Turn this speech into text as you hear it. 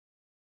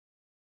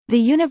The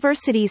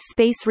University's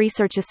Space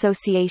Research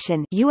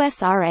Association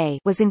 (USRA)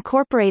 was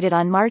incorporated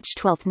on March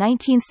 12,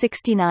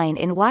 1969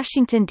 in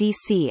Washington,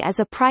 D.C. as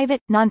a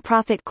private,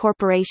 nonprofit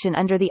corporation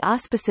under the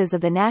auspices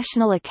of the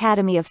National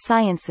Academy of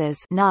Sciences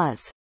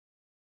 (NAS).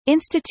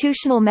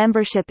 Institutional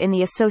membership in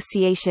the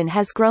association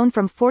has grown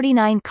from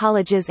 49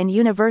 colleges and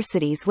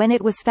universities when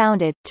it was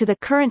founded, to the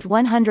current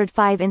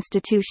 105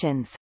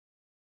 institutions.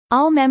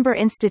 All member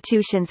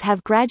institutions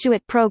have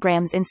graduate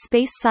programs in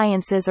space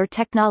sciences or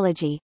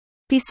technology.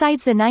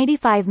 Besides the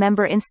 95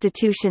 member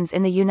institutions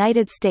in the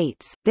United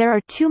States, there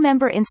are 2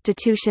 member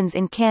institutions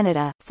in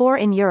Canada, 4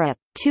 in Europe,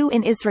 2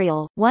 in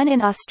Israel, 1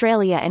 in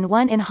Australia and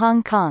 1 in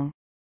Hong Kong.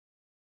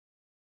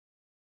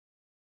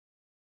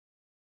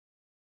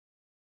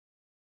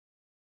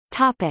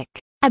 Topic.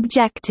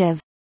 Objective.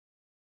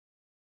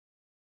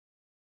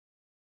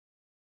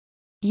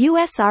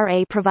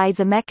 USRA provides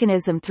a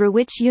mechanism through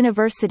which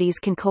universities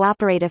can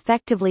cooperate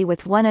effectively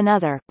with one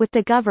another, with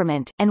the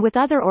government, and with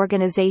other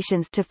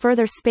organizations to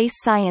further space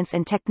science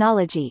and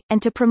technology,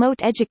 and to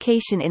promote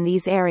education in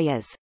these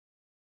areas.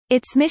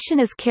 Its mission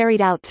is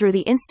carried out through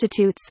the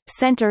institutes,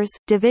 centers,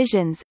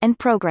 divisions, and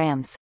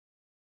programs.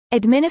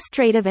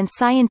 Administrative and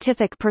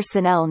scientific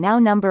personnel now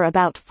number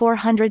about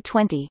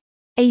 420.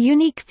 A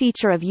unique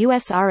feature of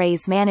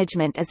USRA's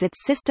management is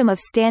its system of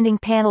standing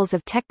panels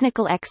of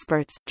technical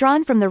experts,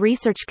 drawn from the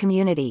research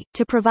community,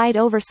 to provide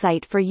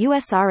oversight for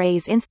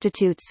USRA's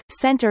institutes,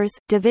 centers,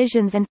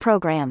 divisions and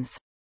programs.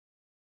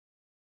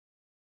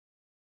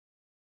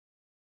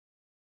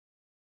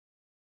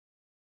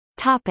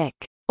 Topic.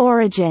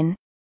 Origin.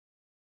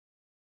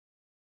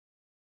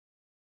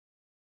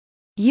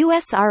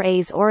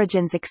 USRA's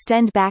origins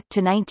extend back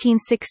to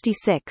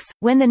 1966,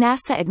 when the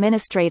NASA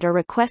administrator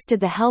requested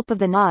the help of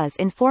the NAS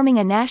in forming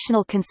a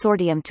national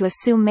consortium to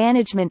assume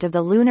management of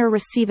the Lunar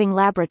Receiving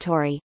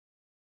Laboratory.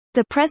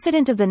 The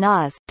president of the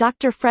NAS,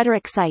 Dr.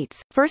 Frederick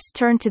Seitz, first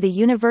turned to the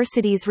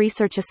University's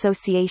Research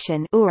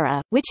Association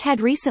 (URA), which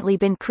had recently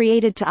been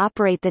created to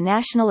operate the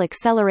National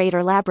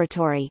Accelerator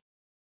Laboratory.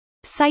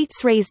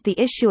 Seitz raised the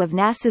issue of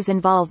NASA's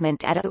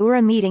involvement at a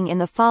URA meeting in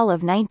the fall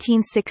of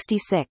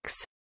 1966.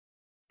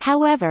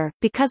 However,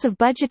 because of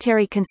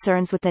budgetary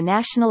concerns with the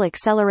National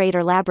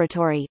Accelerator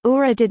Laboratory,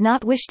 URA did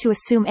not wish to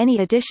assume any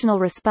additional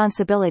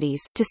responsibilities.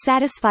 To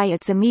satisfy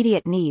its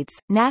immediate needs,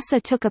 NASA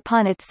took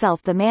upon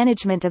itself the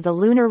management of the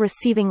Lunar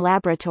Receiving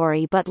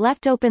Laboratory but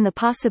left open the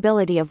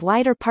possibility of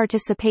wider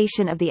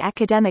participation of the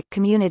academic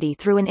community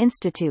through an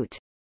institute.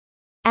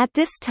 At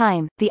this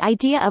time, the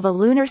idea of a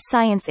Lunar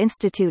Science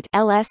Institute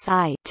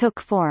 (LSI) took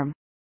form.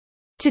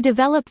 To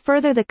develop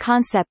further the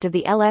concept of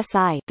the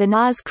LSI, the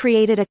NAS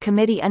created a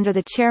committee under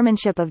the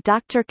chairmanship of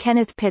Dr.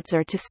 Kenneth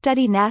Pitzer to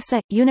study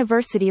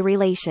NASA-university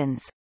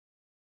relations.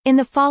 In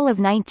the fall of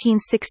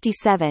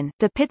 1967,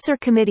 the Pitzer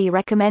Committee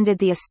recommended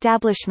the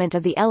establishment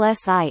of the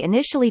LSI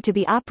initially to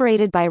be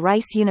operated by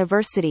Rice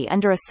University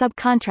under a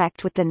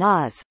subcontract with the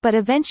NAS, but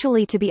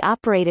eventually to be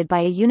operated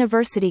by a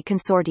university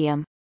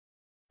consortium.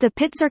 The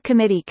Pitzer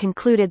Committee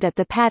concluded that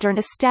the pattern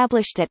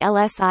established at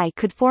LSI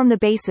could form the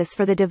basis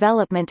for the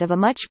development of a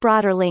much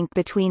broader link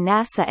between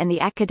NASA and the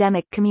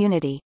academic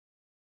community.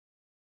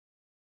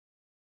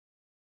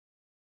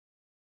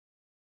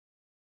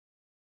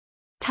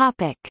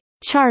 Topic.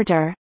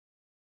 Charter.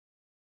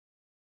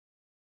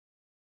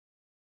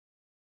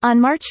 On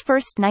March 1,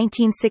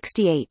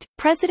 1968,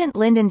 President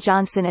Lyndon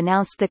Johnson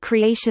announced the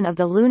creation of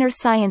the Lunar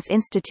Science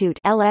Institute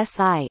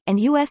 (LSI), and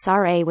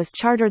USRA was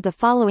chartered the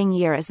following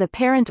year as the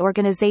parent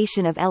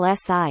organization of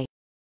LSI.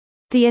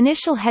 The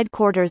initial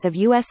headquarters of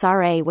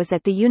USRA was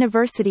at the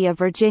University of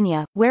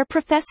Virginia, where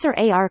Professor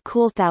A.R.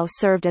 Coulthau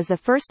served as the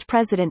first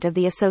president of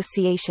the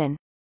association.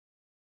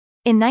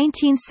 In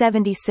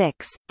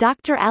 1976,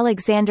 Dr.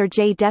 Alexander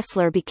J.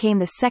 Dessler became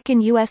the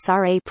second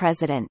USRA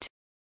president.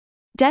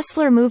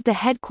 Dessler moved the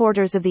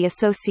headquarters of the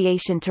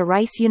association to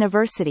Rice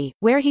University,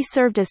 where he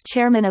served as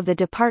chairman of the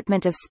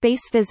Department of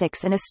Space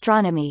Physics and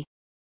Astronomy.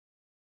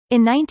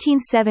 In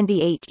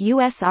 1978,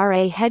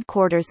 USRA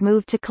headquarters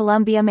moved to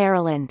Columbia,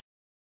 Maryland.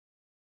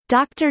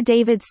 Dr.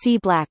 David C.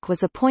 Black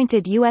was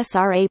appointed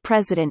USRA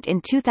president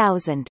in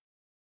 2000.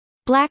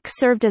 Black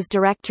served as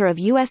director of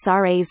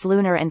USRA's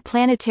Lunar and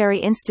Planetary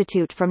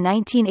Institute from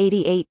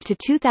 1988 to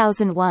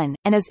 2001,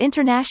 and is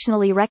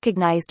internationally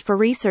recognized for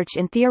research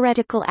in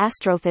theoretical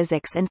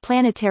astrophysics and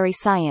planetary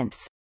science.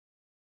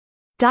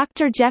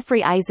 Dr.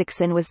 Jeffrey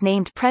Isaacson was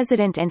named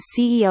president and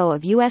CEO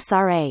of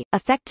USRA,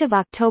 effective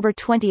October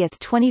 20,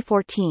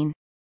 2014.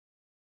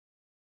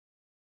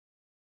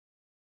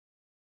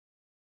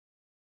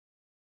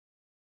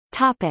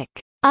 Topic.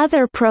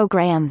 Other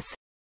programs.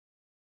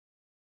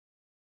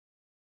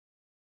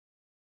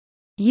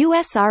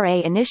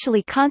 USRA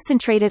initially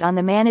concentrated on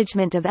the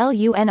management of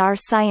LUNR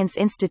Science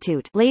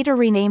Institute, later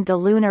renamed the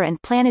Lunar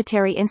and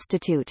Planetary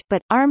Institute,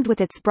 but, armed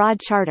with its broad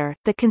charter,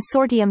 the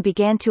consortium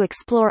began to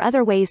explore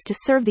other ways to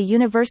serve the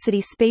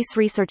university space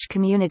research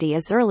community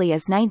as early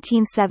as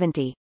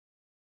 1970.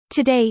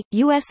 Today,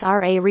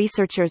 USRA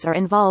researchers are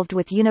involved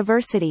with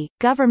university,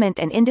 government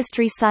and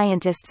industry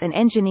scientists and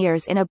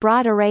engineers in a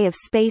broad array of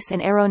space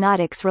and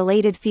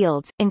aeronautics-related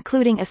fields,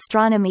 including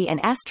astronomy and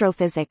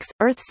astrophysics,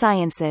 earth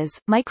sciences,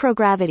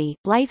 microgravity,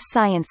 life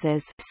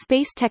sciences,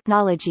 space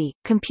technology,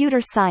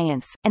 computer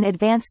science, and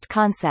advanced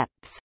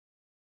concepts.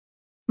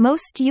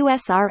 Most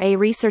USRA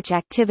research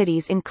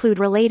activities include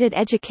related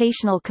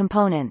educational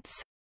components.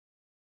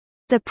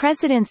 The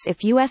presidents of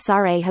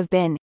USRA have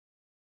been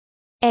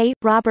A.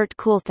 Robert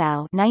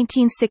Kulthow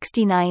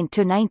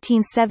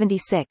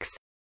 (1969–1976),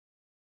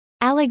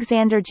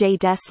 Alexander J.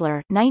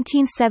 Dessler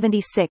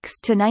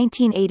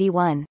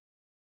 (1976–1981),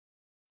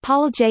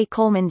 Paul J.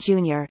 Coleman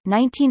Jr.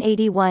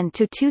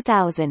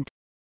 (1981–2000),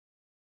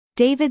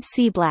 David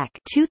C.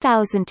 Black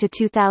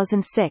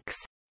 (2000–2006),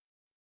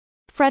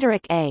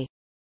 Frederick A.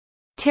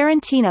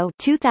 Tarantino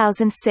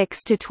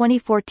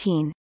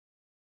 (2006–2014),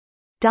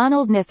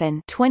 Donald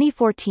Kniffen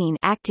 (2014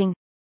 acting),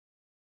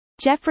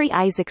 Jeffrey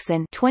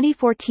Isaacson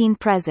 2014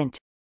 present.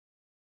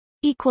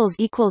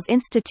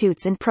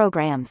 Institutes and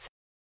programs